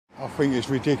I think it's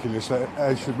ridiculous that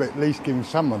they should be at least give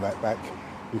some of that back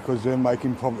because they're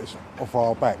making profits off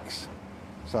our backs.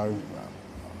 So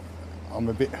I'm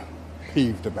a bit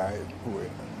peeved about it, put it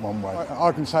one way.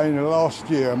 I can say in the last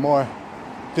year my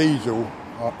diesel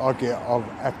I've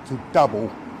had to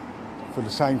double for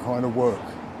the same kind of work.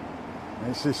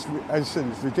 And it's just, as I said,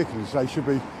 it's ridiculous. They should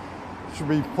be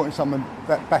putting some of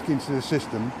that back into the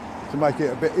system to make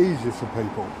it a bit easier for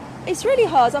people. It's really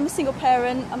hard. I'm a single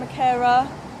parent, I'm a carer,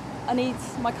 I need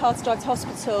my car to drive to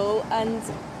hospital, and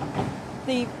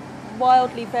the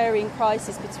wildly varying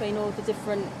prices between all the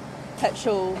different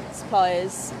petrol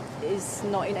suppliers is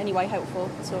not in any way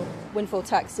helpful at all. Windfall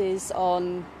taxes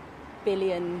on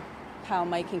billion-pound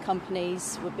making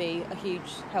companies would be a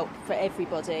huge help for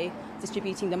everybody.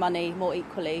 Distributing the money more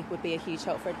equally would be a huge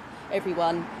help for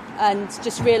everyone. And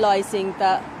just realising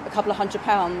that a couple of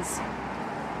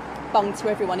 £100 bung to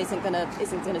everyone isn't going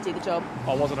to do the job.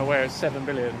 I wasn't aware it's 7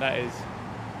 billion. That is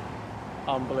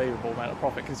unbelievable amount of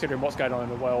profit considering what's going on in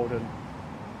the world. And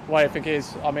the way I think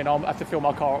is, I mean, I'll have to fill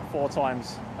my car up 4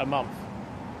 times a month,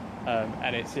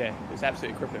 and it's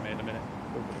absolutely crippling me in a minute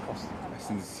with the cost. It's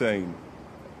insane.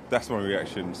 That's my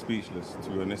reaction. Speechless, to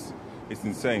be honest. It's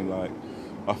insane. Like,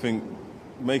 I think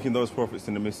making those profits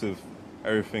in the midst of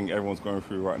everything everyone's going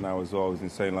through right now as well is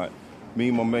insane. Like, me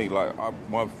and my mate, like,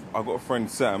 I've got a friend,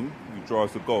 Sam, who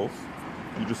drives the Golf.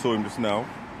 You just saw him just now.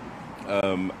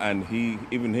 And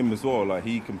even him as well, like,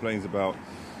 he complains about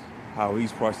how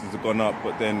his prices have gone up,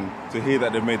 but then to hear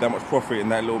that they've made that much profit in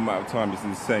that little amount of time is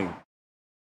insane.